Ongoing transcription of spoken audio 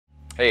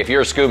Hey, if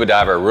you're a scuba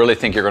diver, I really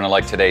think you're going to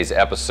like today's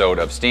episode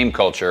of Steam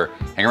Culture.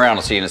 Hang around,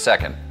 I'll see you in a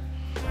second.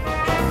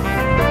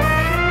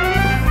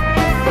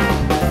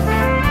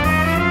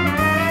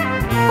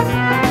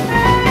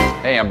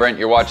 Hey, I'm Brent,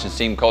 you're watching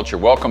Steam Culture.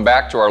 Welcome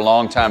back to our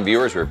longtime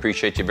viewers. We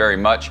appreciate you very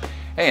much.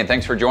 Hey, and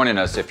thanks for joining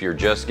us if you're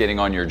just getting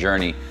on your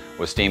journey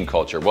with steam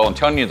culture. Well, I'm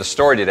telling you the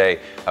story today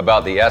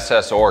about the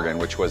SS Oregon,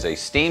 which was a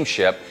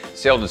steamship,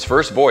 sailed its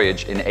first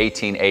voyage in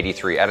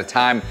 1883 at a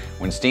time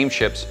when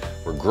steamships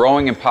were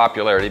growing in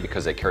popularity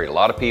because they carried a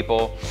lot of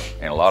people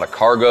and a lot of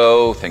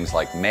cargo. Things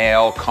like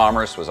mail,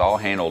 commerce was all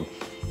handled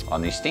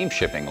on these steam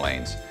shipping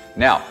lanes.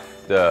 Now,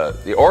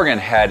 the Oregon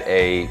had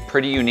a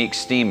pretty unique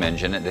steam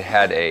engine. It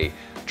had a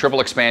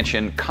triple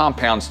expansion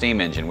compound steam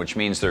engine, which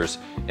means there's,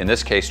 in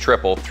this case,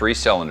 triple, 3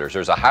 cylinders.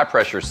 There's a high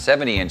pressure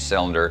 70-inch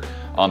cylinder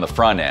on the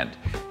front end.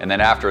 And then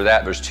after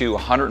that, there's 2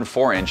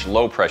 104-inch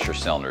low pressure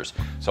cylinders.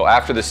 So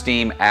after the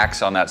steam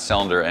acts on that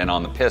cylinder and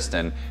on the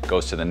piston,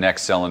 goes to the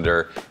next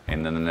cylinder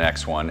and then the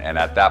next one. And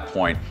at that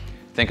point,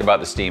 think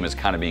about the steam as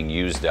kind of being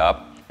used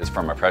up as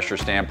from a pressure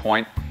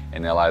standpoint,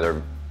 and they'll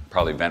either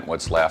probably vent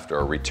what's left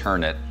or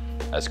return it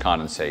as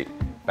condensate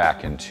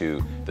back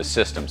into the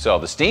system. So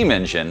the steam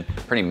engine,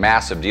 pretty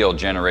massive deal,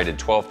 generated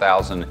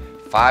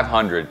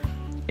 12,500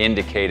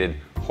 indicated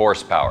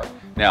horsepower.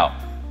 Now,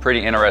 pretty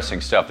interesting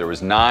stuff. There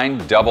was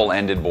 9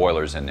 double-ended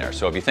boilers in there.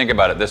 So if you think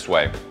about it this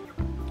way,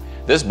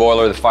 this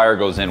boiler, the fire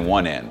goes in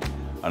one end.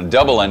 On a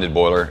double-ended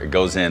boiler, it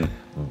goes in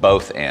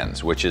both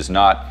ends, which is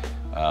not,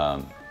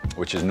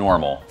 which is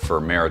normal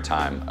for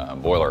maritime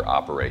boiler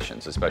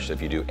operations, especially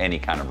if you do any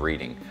kind of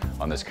reading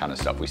on this kind of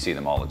stuff. We see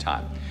them all the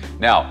time.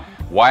 Now,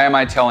 why am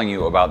I telling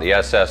you about the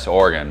SS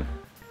Oregon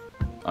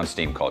on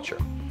Steam Culture?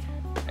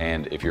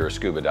 And if you're a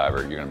scuba diver,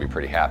 you're going to be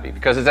pretty happy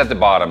because it's at the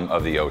bottom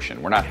of the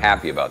ocean. We're not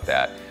happy about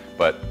that,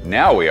 but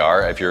now we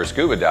are if you're a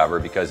scuba diver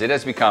because it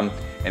has become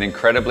an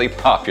incredibly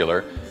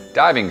popular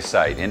diving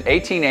site. In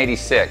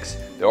 1886,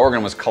 the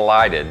Oregon was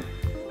collided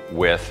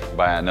with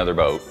by another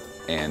boat,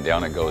 and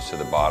down it goes to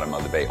the bottom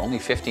of the bay, only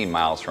 15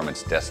 miles from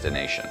its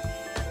destination.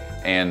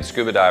 And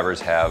scuba divers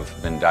have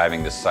been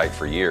diving this site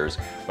for years,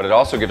 but it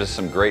also gives us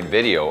some great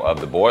video of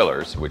the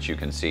boilers, which you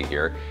can see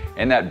here,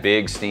 and that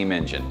big steam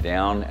engine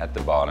down at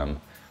the bottom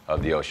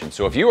of the ocean.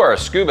 So if you are a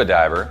scuba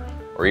diver,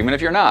 or even if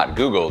you're not,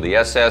 Google the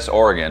SS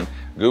Oregon.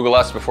 Google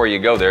us before you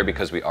go there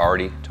because we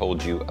already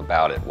told you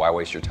about it. Why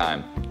waste your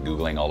time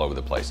Googling all over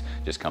the place?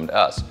 Just come to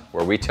us,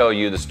 where we tell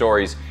you the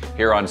stories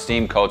here on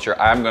Steam Culture.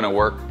 I'm going to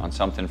work on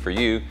something for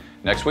you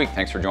next week.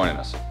 Thanks for joining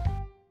us.